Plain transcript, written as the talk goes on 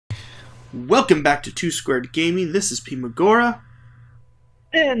Welcome back to 2 Squared Gaming. This is Pimagora.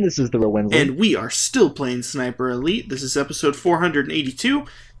 And this is Therealwhensley. And we are still playing Sniper Elite. This is episode 482.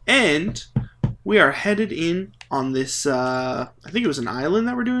 And we are headed in on this, I think it was an island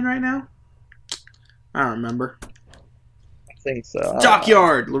that we're doing right now? I don't remember. I think so.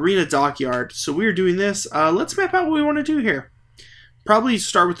 Dockyard! Larena Dockyard. So we're doing this. Let's map out what we want to do here. Probably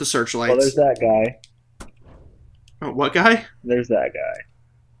start with the searchlights. Oh, there's that guy. Oh, what guy? There's that guy.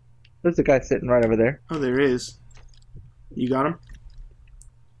 There's a guy sitting right over there. Oh, there is. You got him?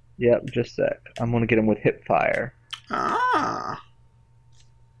 Yep, just a sec. I'm gonna get him with hip fire. Ah.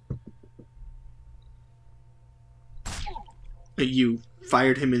 You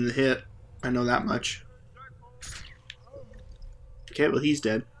fired him in the hip. I know that much. Okay, well, he's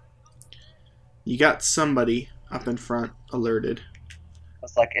dead. You got somebody up in front alerted.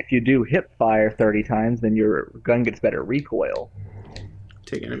 It's like if you do hip fire 30 times, then your gun gets better recoil.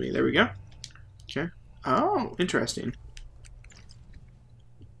 Take enemy. There we go. Okay. Oh, interesting.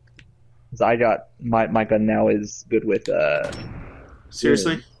 So I got my gun now is good with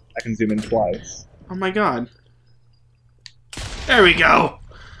Seriously? zoom. I can zoom in twice. Oh my god. There we go.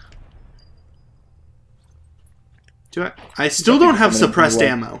 I still don't have suppressed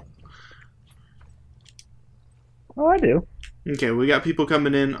ammo. Oh, I do. Okay, we got people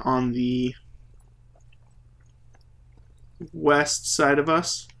coming in on the west side of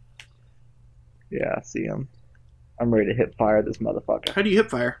us. Yeah, I see him. I'm ready to hip fire this motherfucker. How do you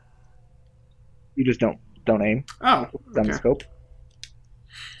hip fire? You just don't aim. Oh, Down the okay. scope.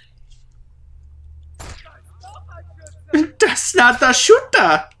 That's not the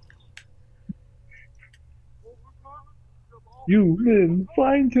shooter! You men,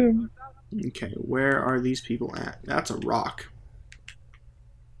 find him. Okay, where are these people at? That's a rock.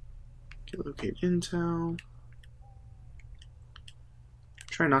 Okay, locate intel.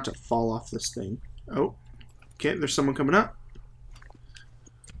 Try not to fall off this thing. Oh, okay, there's someone coming up.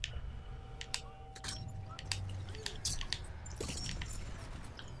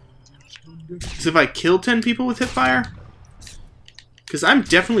 So if I kill 10 people with hip fire? Because I'm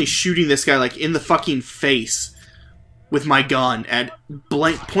definitely shooting this guy like in the fucking face with my gun at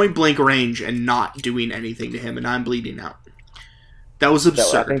point blank range and not doing anything to him, and I'm bleeding out. That was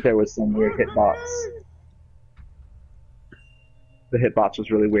absurd. I think there was some weird hitbox. The hitbox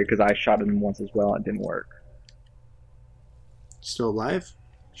was really weird because I shot him once as well and it didn't work. Still alive?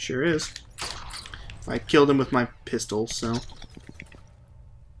 Sure is. I killed him with my pistol, so...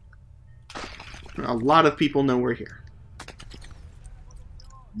 A lot of people know we're here.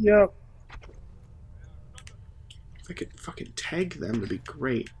 Yep. If I could fucking tag them, it'd be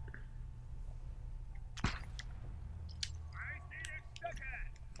great.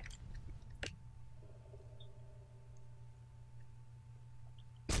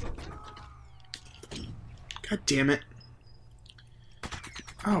 God damn it.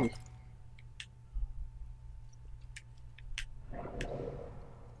 Oh.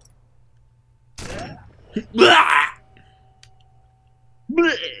 Blah!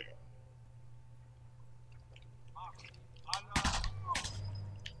 Blech.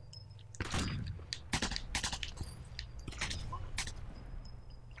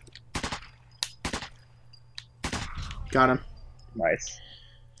 Got him. Nice.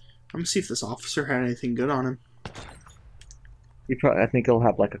 I'm gonna see if this officer had anything good on him. I think he'll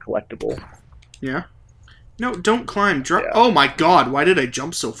have like a collectible. Yeah? No, don't climb. Drop. Yeah. Oh my god, why did I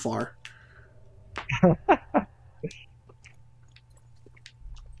jump so far?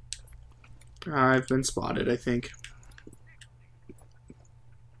 I've been spotted, I think.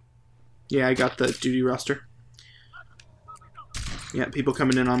 Yeah, I got the duty roster. Yeah, people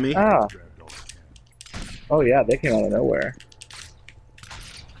coming in on me. Ah. Oh yeah, they came out of nowhere.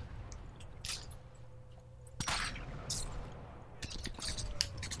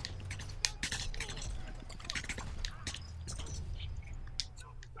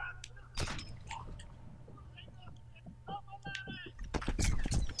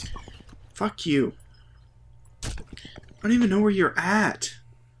 Fuck you. I don't even know where you're at.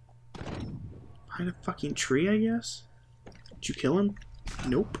 Behind a fucking tree, I guess? Did you kill him?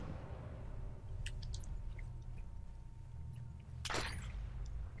 Nope.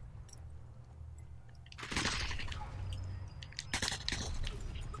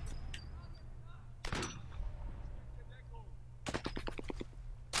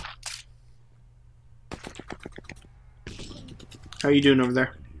 How are you doing over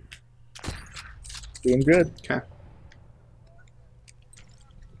there? Doing good. Okay.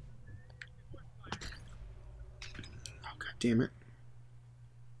 Oh, god damn it.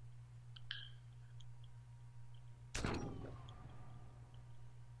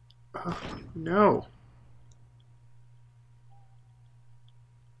 Oh, no.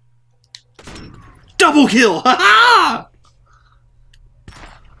 Double kill! Ha ha!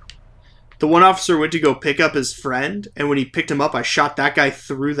 The one officer went to go pick up his friend, and when he picked him up, I shot that guy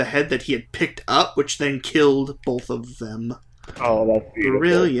through the head that he had picked up, which then killed both of them. Oh, that's beautiful.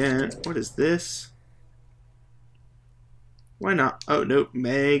 Brilliant. What is this? Why not? Oh, no.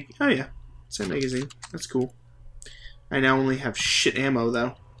 Mag. Oh, yeah. It's a magazine. That's cool. I now only have shit ammo,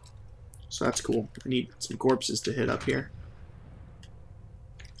 though. So that's cool. I need some corpses to hit up here.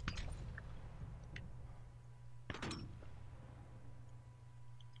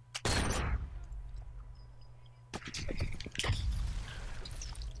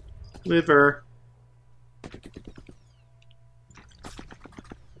 Liver.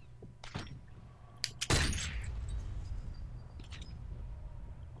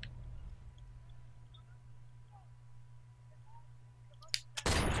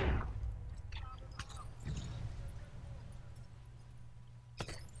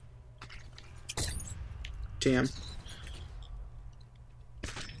 Damn.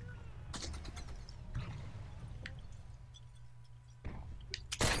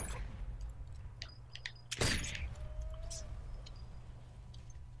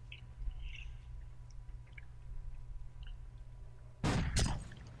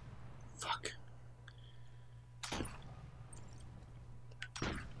 Fuck.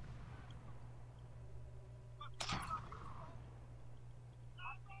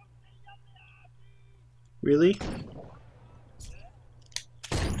 Really?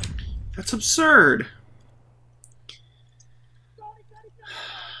 That's absurd.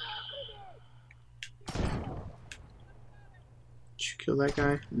 Did you kill that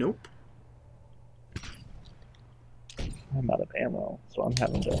guy? Nope. I'm out of ammo, so I'm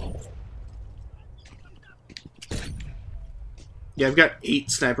having to... Yeah, I've got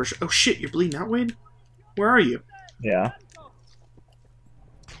 8 snipers. Oh shit, you're bleeding out, Wade? Where are you? Yeah.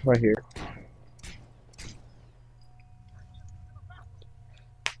 Right here.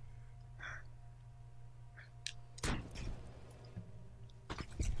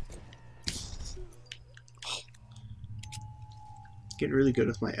 Getting really good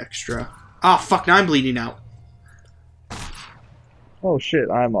with my extra. Ah, oh, fuck, now I'm bleeding out. Oh shit,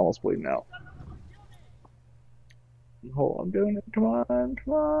 I'm almost bleeding out. Hold on, I'm doing it. Come on,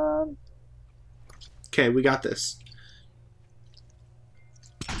 come on. Okay, we got this.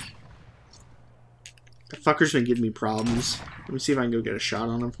 The fucker's been giving me problems. Let me see if I can go get a shot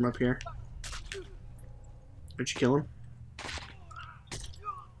on him from up here. Did you kill him?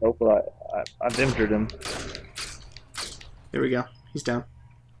 Nope, but I've injured him. There we go. He's down.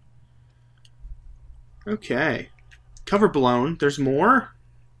 Okay. Cover blown. There's more?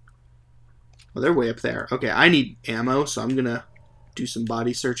 Oh, they're way up there. Okay, I need ammo, so I'm gonna do some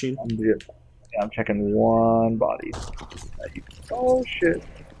body searching. I'm checking one body. Oh shit.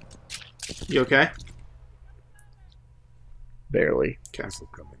 You okay? Barely. Okay.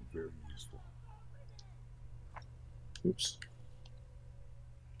 Very useful. Oops.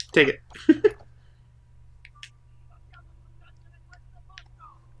 Take it.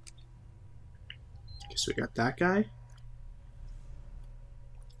 Okay, so we got that guy.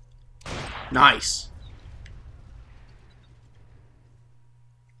 Nice.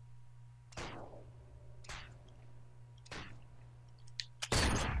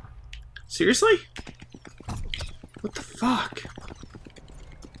 Seriously? What the fuck?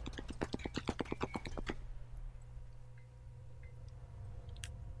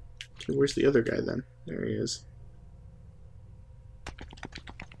 Okay, where's the other guy then? There he is.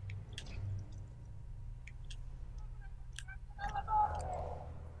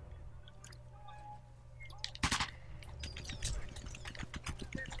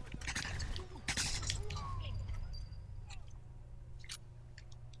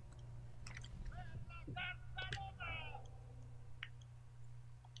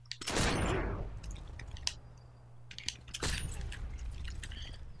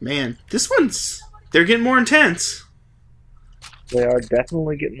 Man, this one's... They're getting more intense. They are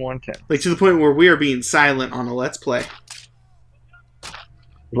definitely getting more intense. Like, to the point where we are being silent on a Let's Play.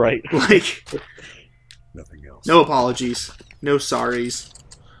 Right. Like... Nothing else. No apologies. No sorries.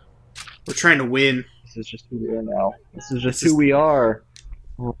 We're trying to win. This is just who we are now. This is just who we are.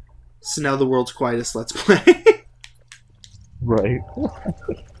 So now the world's quietest Let's Play. Right.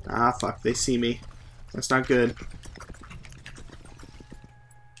 Ah, fuck. They see me. That's not good.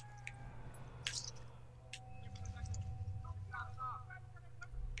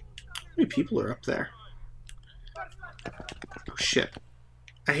 How many people are up there? Oh, shit.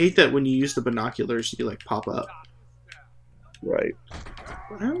 I hate that when you use the binoculars, you, like, pop up. Right.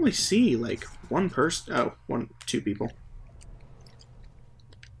 I only see, like, one person. Oh, two people.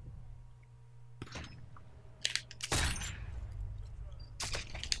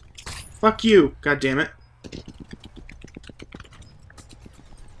 Fuck you! God damn it.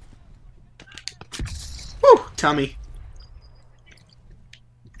 Woo! Tummy.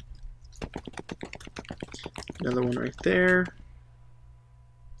 Another one right there.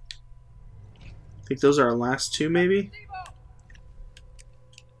 I think those are our last two, maybe?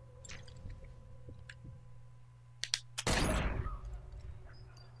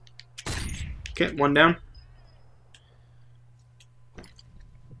 Okay, one down.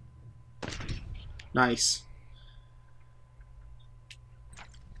 Nice.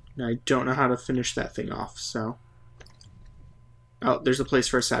 Now I don't know how to finish that thing off, so... Oh, there's a place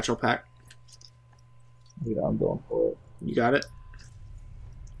for a satchel pack. Yeah, I'm going for it. You got it?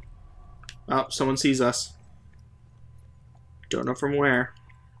 Oh, someone sees us. Don't know from where.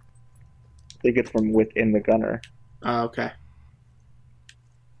 I think it's from within the gunner. Oh, okay.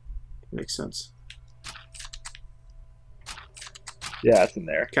 Makes sense. Yeah, it's in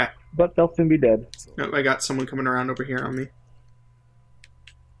there. Okay. But they'll soon be dead. Oh, I got someone coming around over here on me.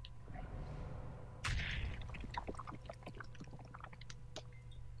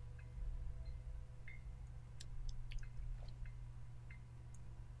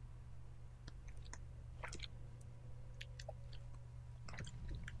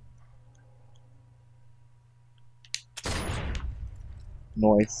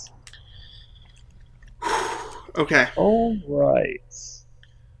 Noise. Okay. All right.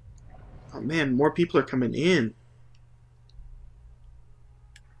 Oh man, more people are coming in.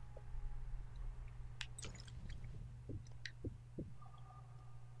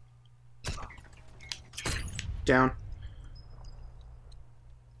 Down.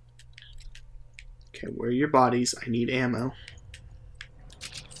 Okay, where are your bodies? I need ammo.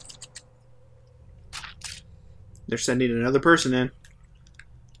 They're sending another person in.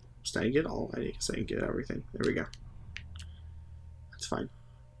 Did I get all? I guess I didn't get everything. There we go. That's fine.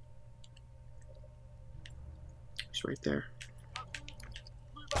 He's right there.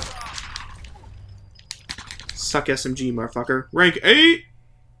 Suck SMG, motherfucker. Rank 8!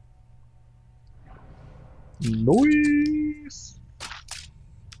 Noise.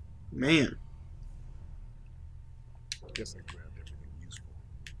 Man. Guess I grabbed everything useful.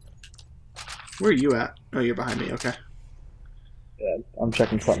 Where are you at? Oh, you're behind me. Okay. Yeah, I'm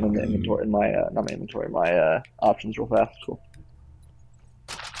checking something in the inventory, in my, not my inventory, my options real fast. Cool.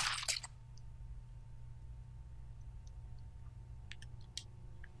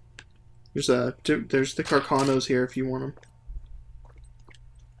 There's the Carcanos here if you want them.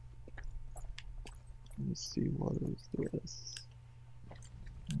 Let's see, what is this?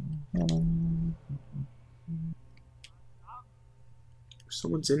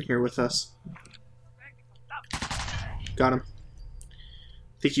 Someone's in here with us. Got him.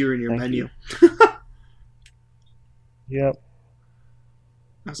 I think you were in your menu. Yep.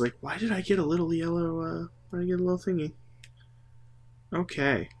 I was like, why did I get a little yellow, why did I get a little thingy?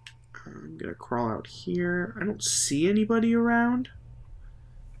 Okay. I'm gonna crawl out here. I don't see anybody around.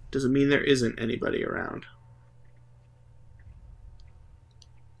 Doesn't mean there isn't anybody around.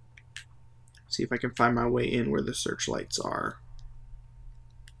 See if I can find my way in where the searchlights are.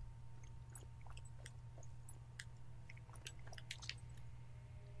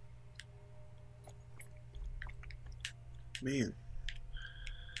 Man.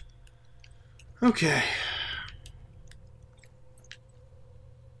 Okay.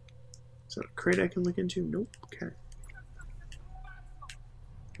 Is that a crate I can look into? Nope. Okay.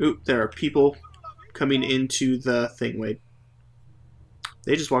 Oop, there are people coming into the thing, Wade.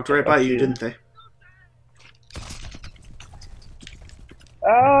 They just walked right by you, didn't they?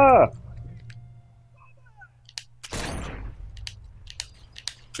 Ah!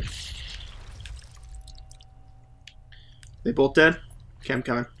 They both dead? Okay, I'm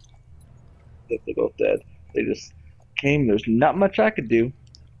coming. They're both dead. They just came. There's not much I could do.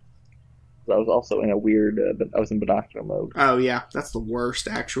 I was also in a weird, I was in binocular mode. Oh, yeah. That's the worst,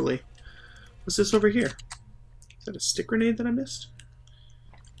 actually. What's this over here? Is that a stick grenade that I missed?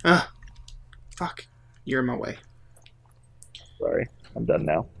 Ah. Fuck. You're in my way. Sorry. I'm done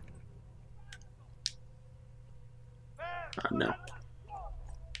now. No.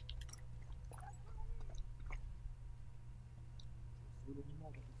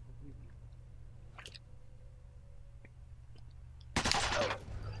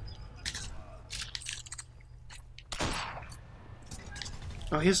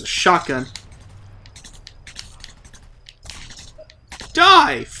 Oh, he has a shotgun.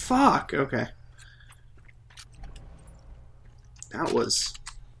 Die! Fuck! Okay. That was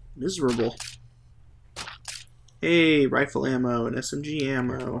Miserable. Hey, rifle ammo and SMG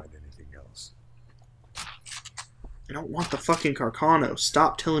Can't ammo. find anything else. I don't want the fucking Carcano.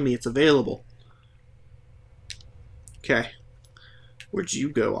 Stop telling me it's available. Okay. Where'd you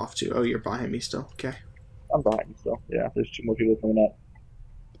go off to? Oh, you're behind me still. Okay. I'm behind you still. Yeah, there's 2 more people coming up.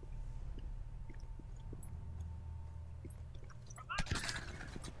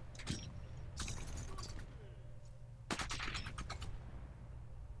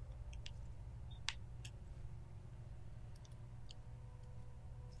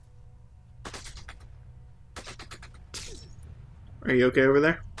 Are you okay over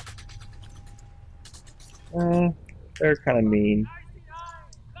there? They're kind of mean,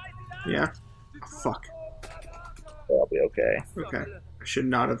 Yeah? Oh, fuck. but I'll be okay. Okay. I should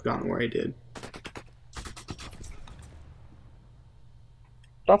not have gone where I did.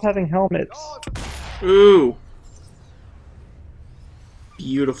 Stop having helmets. Ooh.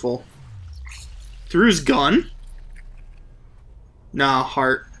 Beautiful. Threw his gun? Nah,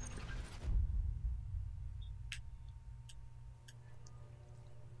 heart.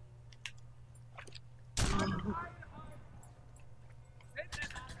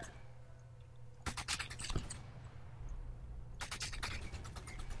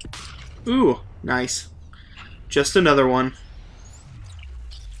 Ooh, nice. Just another one.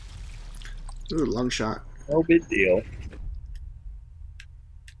 Ooh, lung shot. No big deal.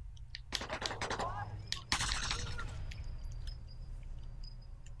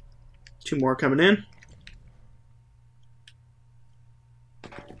 Two more coming in.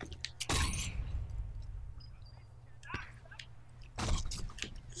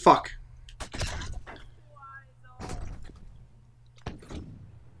 Fuck.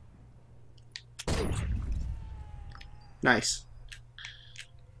 Nice.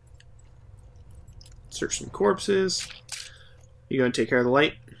 Search some corpses. You gonna take care of the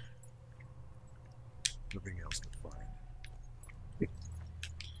light? Nothing else to find.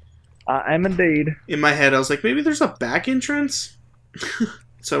 I'm indeed. In my head, I was like, maybe there's a back entrance?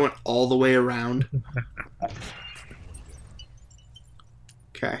 So I went all the way around.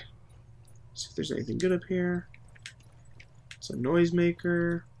 Okay. See if there's anything good up here. It's a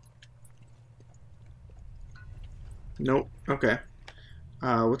noisemaker. Nope. Okay.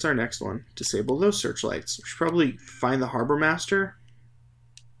 What's our next one? Disable those searchlights. We should probably find the harbor master.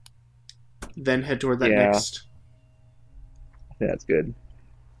 Then head toward that Yeah. next. I think that's good.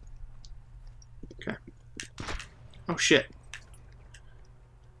 Okay. Oh shit.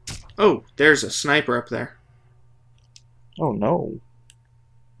 Oh, there's a sniper up there. Oh no.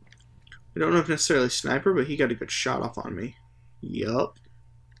 I don't know if necessarily sniper, but he got a good shot off on me. Yup.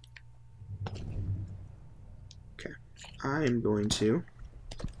 Okay. I am going to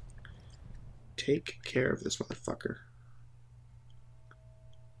take care of this motherfucker.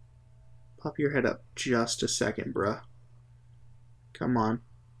 Pop your head up just a second, bruh. Come on.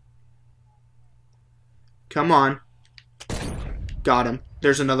 Come on. Got him.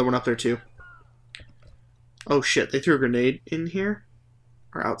 There's another one up there too. Oh shit, they threw a grenade in here?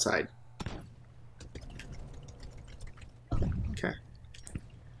 Or outside? Okay.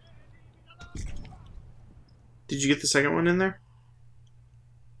 Did you get the second one in there?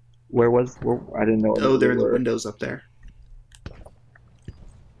 Where I didn't know. Oh, they're in the were. windows up there.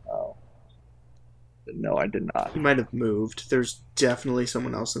 Oh. No, I did not. He might have moved. There's definitely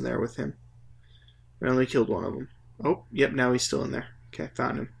someone else in there with him. I only killed one of them. Oh, yep, now he's still in there. Okay,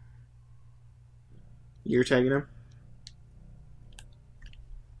 found him. You're tagging him?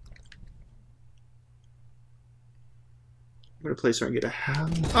 I'm gonna place her and get a...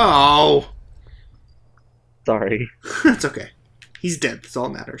 Oh! Sorry. That's okay. He's dead. That's all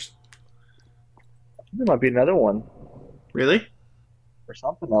that matters. There might be another one Really? or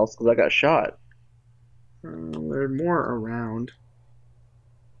something else because I got shot. There are more around.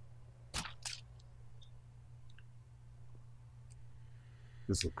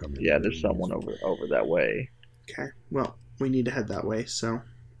 This will come in. Yeah, there's someone over that way. Okay, well, we need to head that way, so...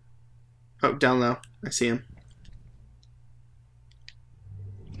 Oh, down low. I see him.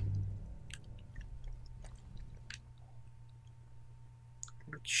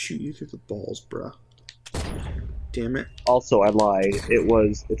 I'm gonna shoot you through the balls, bruh. Damn it. Also, I lied.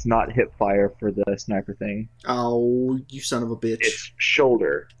 It's not hip fire for the sniper thing. Oh, you son of a bitch. It's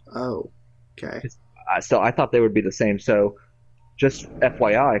shoulder. Oh, okay. So I thought they would be the same. So just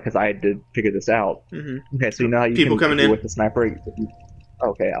FYI, because I had to figure this out. Mm-hmm. Okay, so you know how you People can coming do in. with the sniper.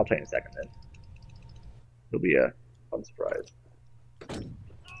 Okay, I'll tell you in a second then. It'll be a fun surprise.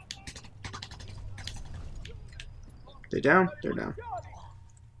 They down? They're down.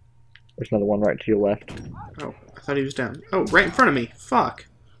 There's another one right to your left. Oh, I thought he was down. Oh, right in front of me. Fuck.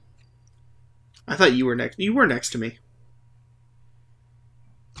 I thought you were next. You were next to me.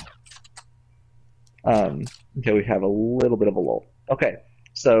 Until we have a little bit of a lull. Okay,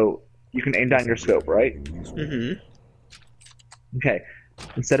 so you can aim down your scope, right? Mm-hmm. Okay,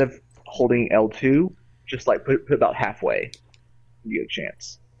 instead of holding L2, just like put about halfway. You get a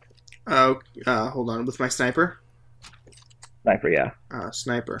chance. Oh, hold on. With my sniper? Sniper, yeah.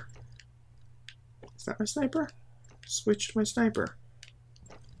 Sniper. Is that my sniper? Switched my sniper.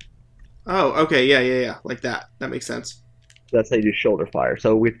 Oh, okay. Yeah. Like that. That makes sense. That's how you do shoulder fire.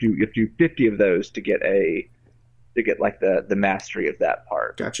 So we have to do 50 of those to get like the mastery of that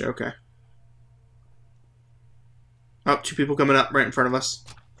part. Gotcha. Okay. Oh, 2 people coming up right in front of us.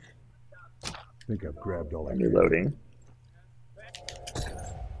 I think I've grabbed all I I'm can. reloading.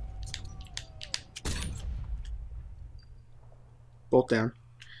 Bolt down.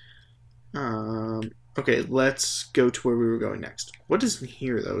 Okay, let's go to where we were going next. What is in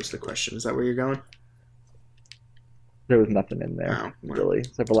here, though, is the question. Is that where you're going? There was nothing in there, Oh, well. really,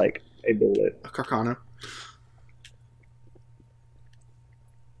 except for like a bullet. A Carcano.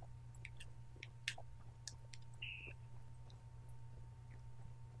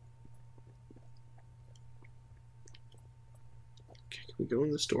 Okay, can we go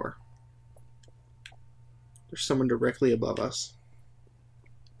in the store? There's someone directly above us.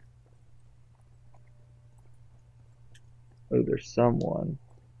 Oh, there's someone.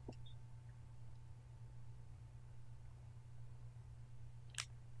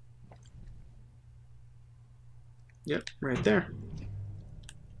 Yep, right there.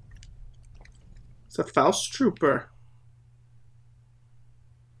 It's a Faust trooper.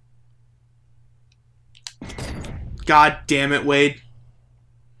 God damn it, Wade.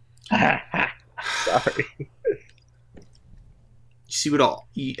 Sorry. You see what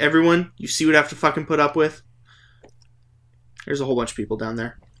everyone, you see what I have to fucking put up with? There's a whole bunch of people down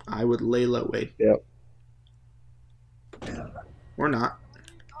there. I would lay low, Wade. Yep. Or not.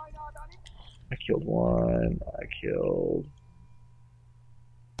 I killed one. I killed.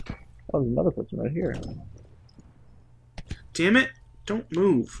 Oh, there's another person right here. Damn it. Don't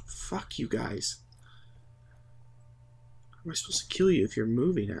move. Fuck you guys. How am I supposed to kill you if you're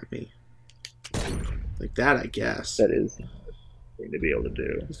moving at me? Like that, I guess. That is thing to be able to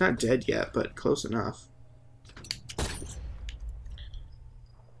do. He's not dead yet, but close enough.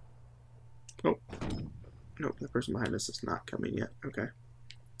 Oh. Nope, the person behind us is not coming yet. Okay.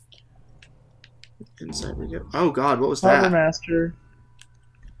 Inside we go. Oh god, what was that? Harbor Master.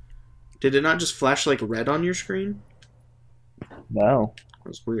 Did it not just flash like red on your screen? No. That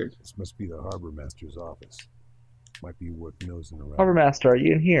was weird. This must be the harbor master's office. Might be worth nosing around. Harbor Master, are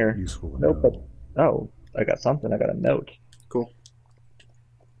you in here? Useful. Nope. But, oh, I got something. I got a note. Cool.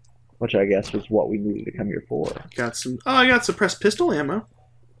 Which I guess was what we needed to come here for. Got some. Oh, I got suppressed pistol ammo.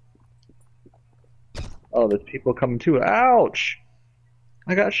 Oh, there's people coming too. Ouch!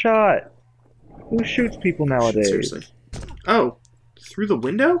 I got shot. Who shoots people nowadays? Seriously. Oh, through the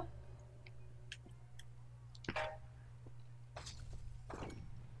window?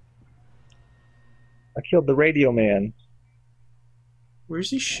 I killed the radio man.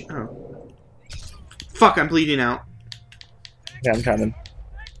 Where's he? Oh. Fuck, I'm bleeding out. Yeah, I'm coming.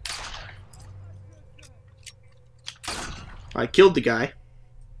 I killed the guy.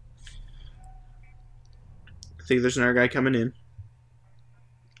 I think there's another guy coming in.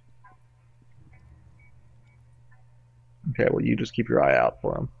 Okay, well, you just keep your eye out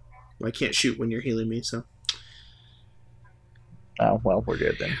for him. Well, I can't shoot when you're healing me, so. Oh, well, we're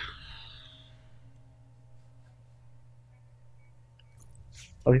good then.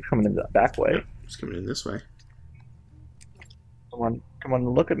 Oh, he's coming in the back way. He's coming in this way. Come on,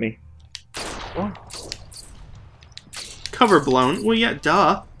 look at me. Oh. Cover blown. Well, yeah,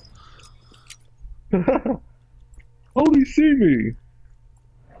 duh. How do you see me?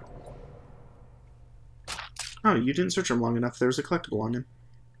 Oh, you didn't search him long enough. There was a collectible on him.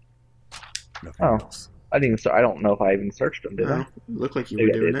 Nothing Oh. else. I didn't even. I don't know if I even searched him. Did Oh, I? it looked like you Maybe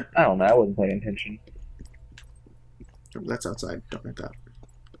were I doing did. it. I don't know. I wasn't paying attention. Oh, that's outside. Don't hit that.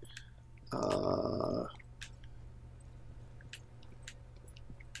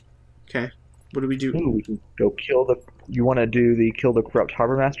 Okay. What do we do? Ooh, we can go kill the. You want to do the kill the corrupt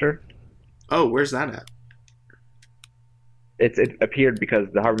harbor master? Oh, where's that at? It appeared because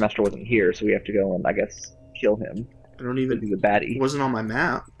the harbor master wasn't here, so we have to go and I guess kill him. I don't even. He's a baddie. It wasn't on my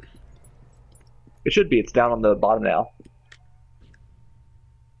map. It should be. It's down on the bottom now.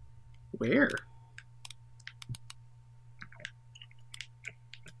 Where?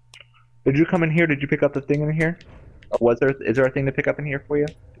 Did you come in here? Did you pick up the thing in here? Or is there a thing to pick up in here for you?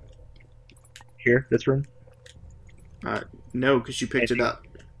 Here, this room? No, because you picked it up.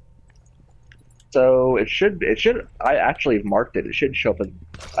 So it should. I actually have marked it. It should show up as,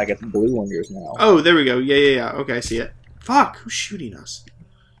 I guess, blue on yours now. Oh, there we go. Yeah. Okay, I see it. Fuck, who's shooting us?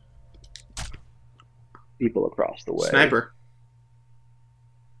 People across the way. Sniper.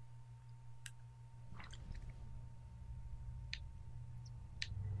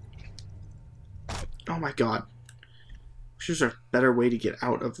 Oh my god. There's a better way to get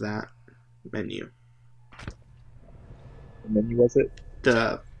out of that menu. What menu was it?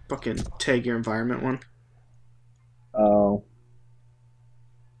 The fucking tag your environment one. Oh.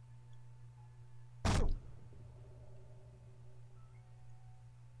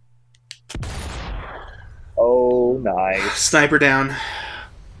 Oh, nice. Sniper down.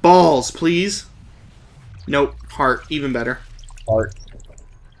 Balls, please. Nope. Heart. Even better. Heart.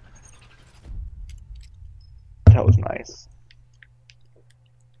 That was nice.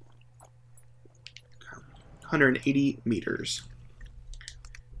 180 meters.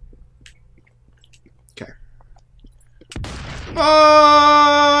 Okay. Oh!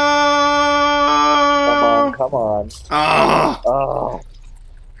 Come on. Oh! Oh.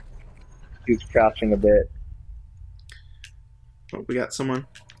 He's crouching a bit. Oh, we got someone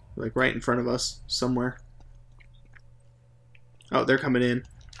like right in front of us somewhere. Oh, they're coming in.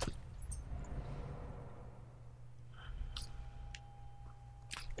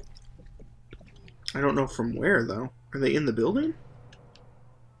 I don't know from where though. Are they in the building?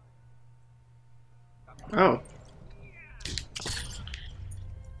 Oh.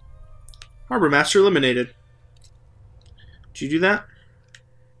 Harbor Master eliminated. Did you do that?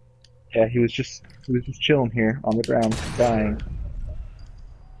 Yeah, he was just chilling here on the ground, dying.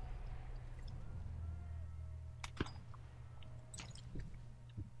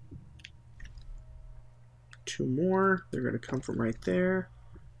 Two more. They're gonna come from right there.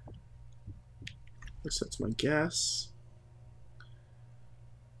 At least that's my guess.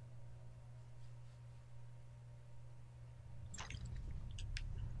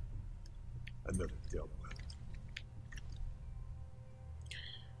 Another Therealwhensley.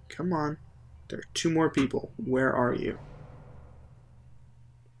 Come on. There are two more people. Where are you?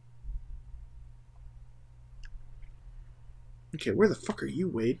 Okay, where the fuck are you,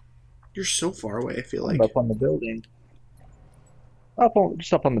 Wade? You're so far away, I feel like. I'm up on the building.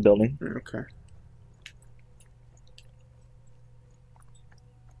 Just up on the building. Okay.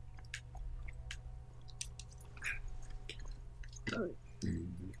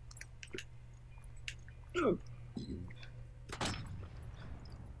 You're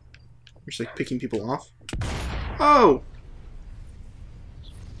just like picking people off. Oh!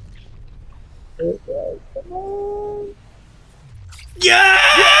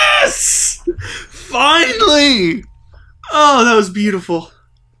 Yes! Finally! Oh, that was beautiful.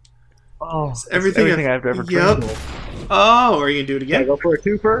 Oh, Everything I've ever Yep. dreamed of. Oh, are you gonna do it Can I again? go for a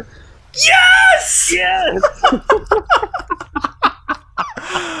twofer? Yes! Yes!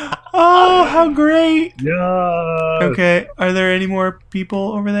 Oh, how great! Yes! Okay, are there any more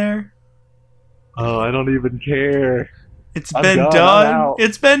people over there? Oh, I don't even care. It's I'm been done, I'm done. out.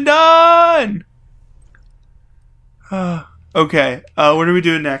 It's been done. Okay. What are we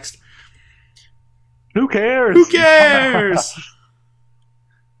doing next? Who cares? Who cares?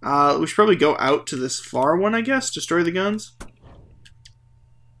 We should probably go out to this far one, I guess. Destroy the guns.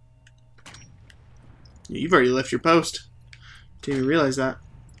 You've already left your post. Didn't even realize that.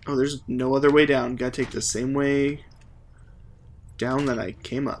 Oh, there's no other way down. Gotta take the same way down that I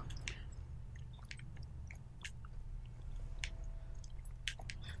came up.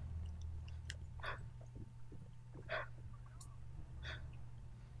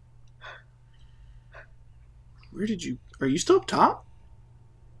 Where did you... Are you still up top?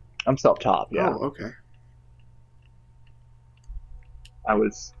 I'm still up top, yeah. Oh, okay. I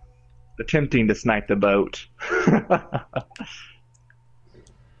was attempting to snipe the boat.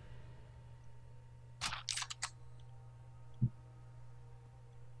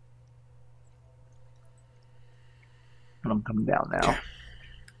 I'm coming down now. Okay. I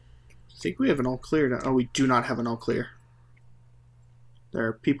think we have an all clear now. Oh, we do not have an all clear. There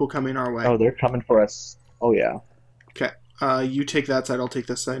are people coming our way. Oh, they're coming for us. Oh, yeah. Okay. You take that side, I'll take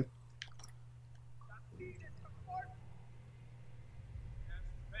this side.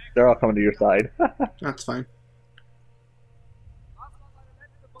 They're all coming to your side. That's fine.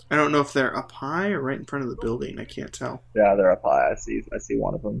 I don't know if they're up high or right in front of the building. I can't tell. Yeah, they're up high. I see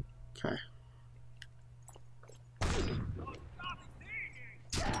one of them. Okay.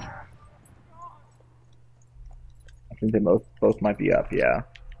 I think they both might be up, yeah.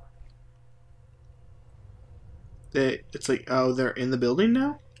 It's like, oh, they're in the building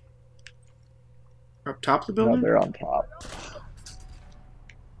now? Or up top of the No, building? they're on top.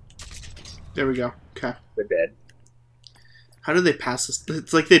 There we go. Okay. They're dead. How did they pass us?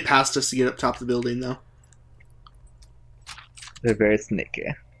 It's like they passed us to get up top of the building, though. They're very sneaky.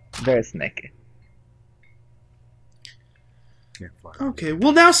 Very sneaky. Can't find Okay,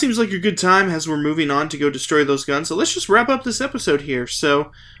 well now seems like a good time as we're moving on to go destroy those guns. So let's just wrap up this episode here.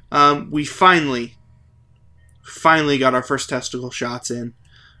 So we finally got our first testicle shots in.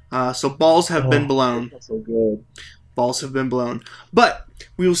 So balls have been blown. That's so good. Balls have been blown. But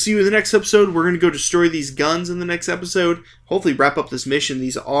we will see you in the next episode. We're going to go destroy these guns in the next episode. Hopefully wrap up this mission.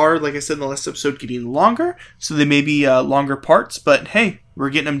 These are, like I said in the last episode, getting longer. So they may be longer parts. But hey, we're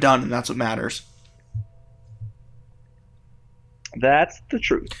getting them done, and that's what matters. That's the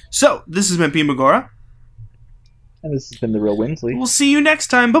truth. So, this has been Pimagora. And this has been The Real Winsley. We'll see you next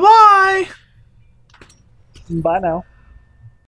time. Bye-bye! Bye now.